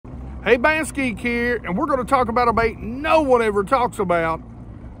Hey, BassGeek here, and we're going to talk about a bait no one ever talks about,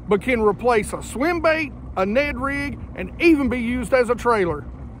 but can replace a swim bait, a Ned rig, and even be used as a trailer.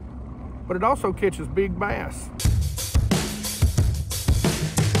 But it also catches big bass.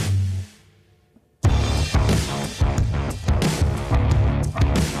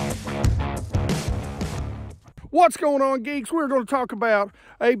 What's going on, geeks? We're going to talk about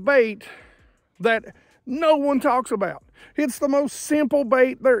a bait that no one talks about. It's the most simple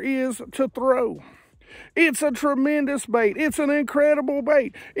bait there is to throw. It's a tremendous bait. It's an incredible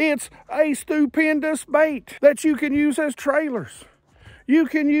bait. It's a stupendous bait that you can use as trailers. You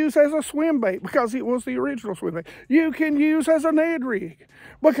can use as a swim bait because it was the original swim bait. You can use as a Ned rig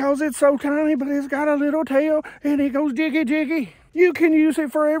because it's so tiny, but it's got a little tail and it goes jiggy jiggy. You can use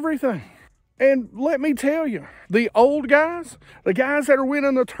it for everything. And let me tell you, the old guys, the guys that are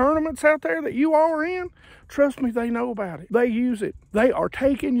winning the tournaments out there that you all are in, trust me, they know about it. They use it. They are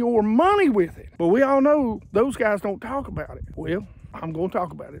taking your money with it. But we all know those guys don't talk about it. Well, I'm going to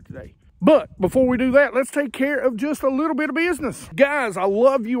talk about it today. But before we do that, let's take care of just a little bit of business. Guys, I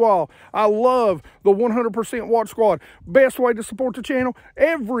love you all. I love the 100% Watch Squad. Best way to support the channel,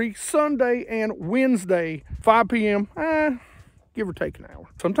 every Sunday and Wednesday, 5 p.m., give or take an hour.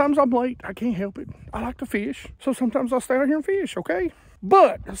 Sometimes I'm late. I can't help it. I like to fish, so sometimes I'll stay out here and fish, okay?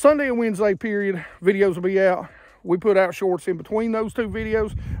 But Sunday and Wednesday period, videos will be out. We put out shorts in between those two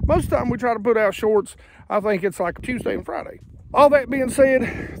videos. Most of the time we try to put out shorts, I think it's like Tuesday and Friday. All that being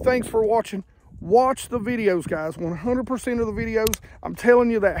said, thanks for watching. Watch the videos, guys. 100% of the videos. I'm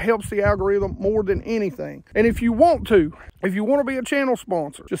telling you, that helps the algorithm more than anything. And if you want to be a channel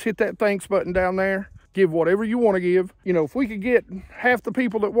sponsor, just hit that thanks button down there. Give whatever you want to give. You know, if we could get half the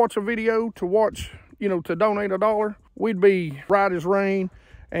people that watch a video to watch, you know, to donate $1, we'd be right as rain.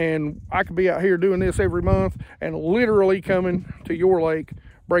 And I could be out here doing this every month and literally coming to your lake,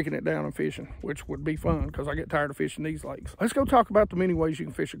 breaking it down and fishing, which would be fun because I get tired of fishing these lakes. Let's go talk about the many ways you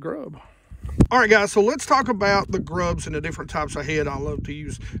can fish a grub. All right, guys, so let's talk about the grubs and the different types of head I love to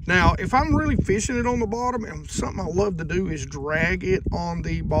use. Now, if I'm really fishing it on the bottom, and something I love to do is drag it on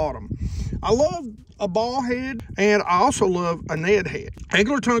the bottom. I love a ball head, and I also love a Ned head.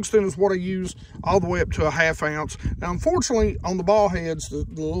 Angler tungsten is what I use all the way up to a 1/2 ounce. Now, unfortunately, on the ball heads, the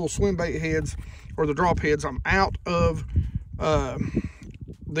little swim bait heads or the drop heads, I'm out of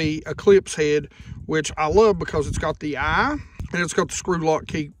the Eclipse head, which I love because it's got the eye and it's got the screw lock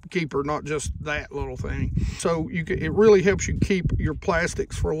keeper, not just that little thing. So it really helps you keep your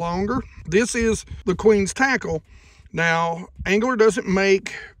plastics for longer. This is the Queen's tackle. Now, Angler doesn't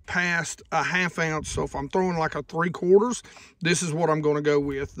make past a 1/2 ounce, so if I'm throwing like a 3/4, this is what I'm going to go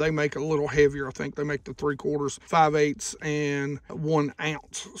with. They make a little heavier. I think they make the 3/4, 5/8, and 1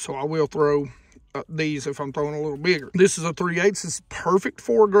 ounce. So I will throw these if I'm throwing a little bigger. This is a 3/8. This is perfect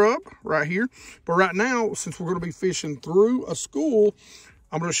for a grub right here. But right now, since we're going to be fishing through a school,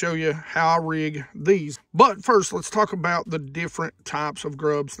 I'm going to show you how I rig these. But first, let's talk about the different types of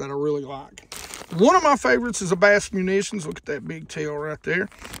grubs that I really like. One of my favorites is a Bass Munitions. Look at that big tail right there.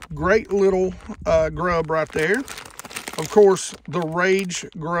 Great little grub right there. Of course, the Rage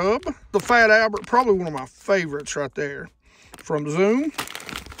Grub. The Fat Albert, probably one of my favorites right there from Zoom.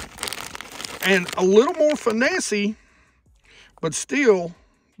 And a little more finessey, but still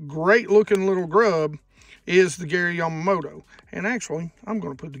great looking little grub is the Gary Yamamoto. And actually, I'm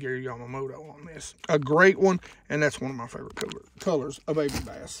going to put the Gary Yamamoto on this. A great one, and that's one of my favorite colors of baby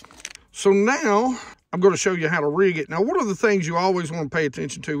bass. So now, I'm going to show you how to rig it. Now, one of the things you always want to pay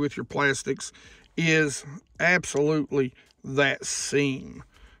attention to with your plastics is absolutely that seam.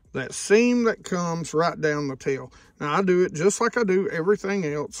 That seam that comes right down the tail. Now, I do it just like I do everything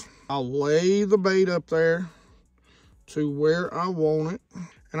else. I'll lay the bait up there to where I want it,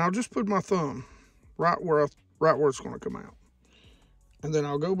 and I'll just put my thumb right where it's going to come out. And then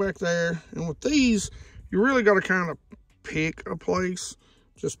I'll go back there, and with these, you really got to kind of pick a place.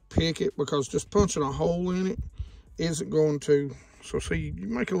 Just pick it, because just punching a hole in it isn't going to, so see, you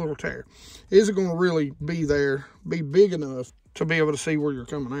make a little tear. Isn't going to really be big enough to be able to see where you're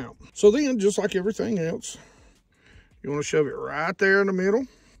coming out. So then, just like everything else, you want to shove it right there in the middle.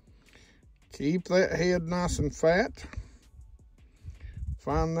 Keep that head nice and fat.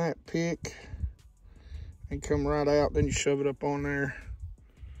 Find that pick and come right out. Then you shove it up on there.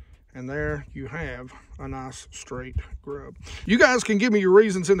 And there you have a nice straight grub. You guys can give me your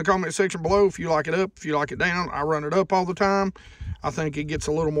reasons in the comment section below. If you like it up, if you like it down. I run it up all the time. I think it gets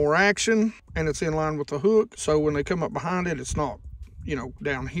a little more action and it's in line with the hook. So when they come up behind it, it's not, you know,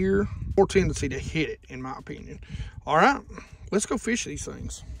 down here. More tendency to hit it, in my opinion. All right, let's go fish these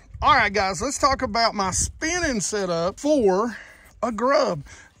things. All right, guys, let's talk about my spinning setup for a grub.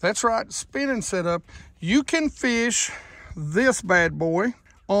 That's right, spinning setup. You can fish this bad boy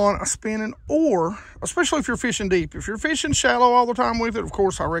on a spinning, or especially if you're fishing deep. If you're fishing shallow all the time with it, of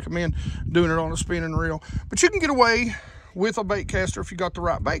course, I recommend doing it on a spinning reel. But you can get away with a bait caster if you got the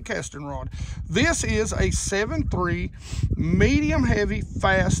right bait casting rod. This is a 7.3 medium heavy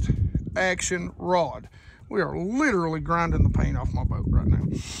fast action rod. We are literally grinding the paint off my boat right now.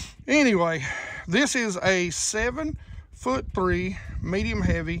 Anyway, this is a 7'3" medium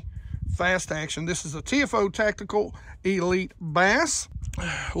heavy fast action. This is a TFO Tactical Elite Bass.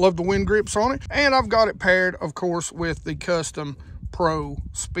 Love the wind grips on it. And I've got it paired, of course, with the custom Pro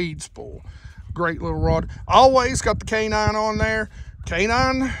Speed Spool. Great little rod. Always got the K9 on there.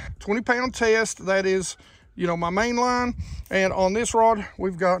 K9 20-pound test. That is, you know, my main line. And on this rod,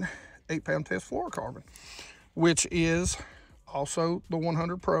 we've got 8-pound test fluorocarbon, which is also the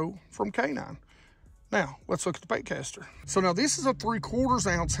 100 Pro from K9. Now, let's look at the bait caster. So now this is a 3/4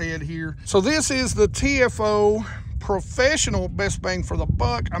 ounce head here. So this is the TFO Professional Best Bang for the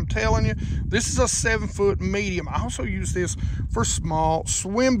Buck. I'm telling you, this is a 7-foot medium. I also use this for small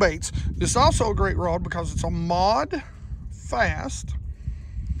swim baits. This is also a great rod because it's a mod fast.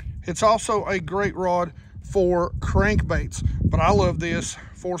 It's also a great rod for crankbaits, but I love this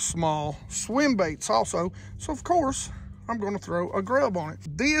for small swim baits also. So of course, I'm going to throw a Grub on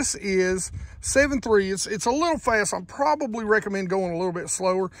it. This is 7.3. It's a little fast. I probably recommend going a little bit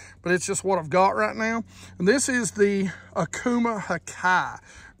slower, but it's just what I've got right now. And this is the Akuma Hakai.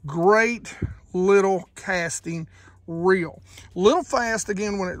 Great little casting reel. Little fast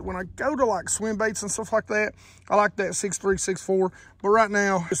again when I go to like swim baits and stuff like that. I like that 6.3, 6.4. But right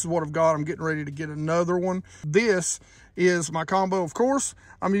now, this is what I've got. I'm getting ready to get another one. This is my combo, of course.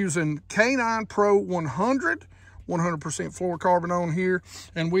 I'm using K9 Pro 100. 100% fluorocarbon on here,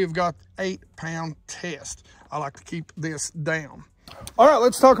 and we've got 8-pound test. I like to keep this down. All right,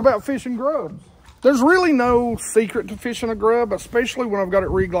 let's talk about fishing grubs. There's really no secret to fishing a grub, especially when I've got it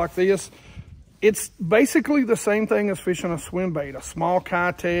rigged like this. It's basically the same thing as fishing a swim bait, a small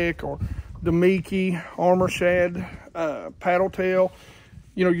Kitech or Demiki, armor shad, paddle tail.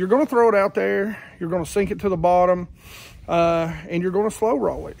 You know, you're going to throw it out there, you're going to sink it to the bottom, and you're going to slow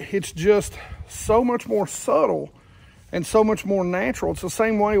roll it. It's just so much more subtle and so much more natural. It's the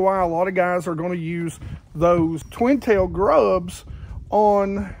same way why a lot of guys are going to use those twin tail grubs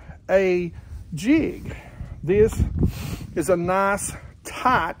on a jig. This is a nice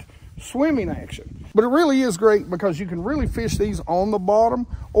tight swimming action, but it really is great because you can really fish these on the bottom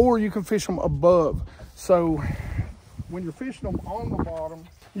or you can fish them above. So when you're fishing them on the bottom,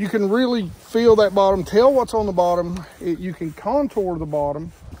 you can really feel that bottom, tell what's on the bottom. You can contour the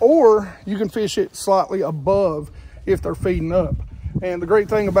bottom, or you can fish it slightly above if they're feeding up. And the great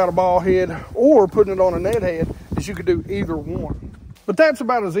thing about a ball head or putting it on a net head is you could do either one. But that's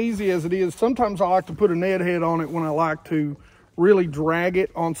about as easy as it is. Sometimes I like to put a net head on it when I like to really drag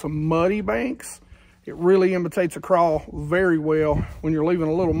it on some muddy banks. It really imitates a crawl very well when you're leaving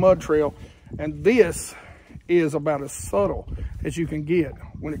a little mud trail. And this is about as subtle as you can get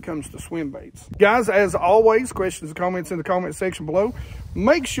when it comes to swim baits. Guys, as always, questions and comments in the comment section below.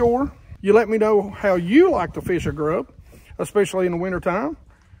 Make sure you let me know how you like to fish a grub, especially in the wintertime.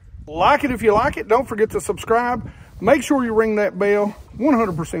 Like it if you like it. Don't forget to subscribe. Make sure you ring that bell.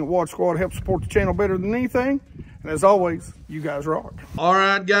 100% Watch Squad helps support the channel better than anything. And as always, you guys rock. All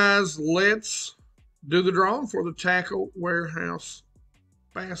right, guys, let's do the drawing for the Tackle Warehouse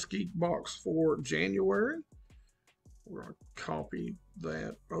BassGeek box for January. We're going to copy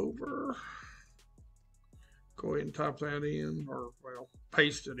that over. Go ahead and type that in, or, well,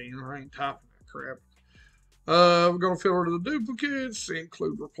 paste it in. I ain't typing that crap. We're going to filter the duplicates,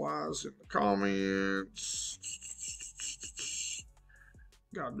 include replies in the comments.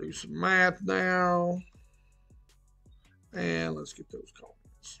 Got to do some math now. And let's get those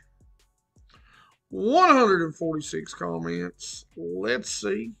comments. 146 comments. Let's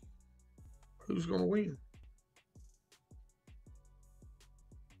see who's going to win.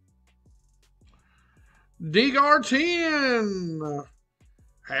 DGAR10.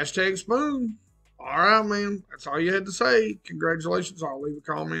 Hashtag spoon. All right, man. That's all you had to say. Congratulations. I'll leave a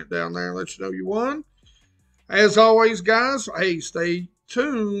comment down there and let you know you won. As always, guys, hey, stay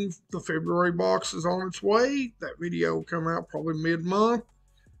tuned. The February box is on its way. That video will come out probably mid-month.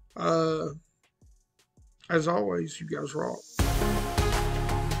 As always, you guys rock.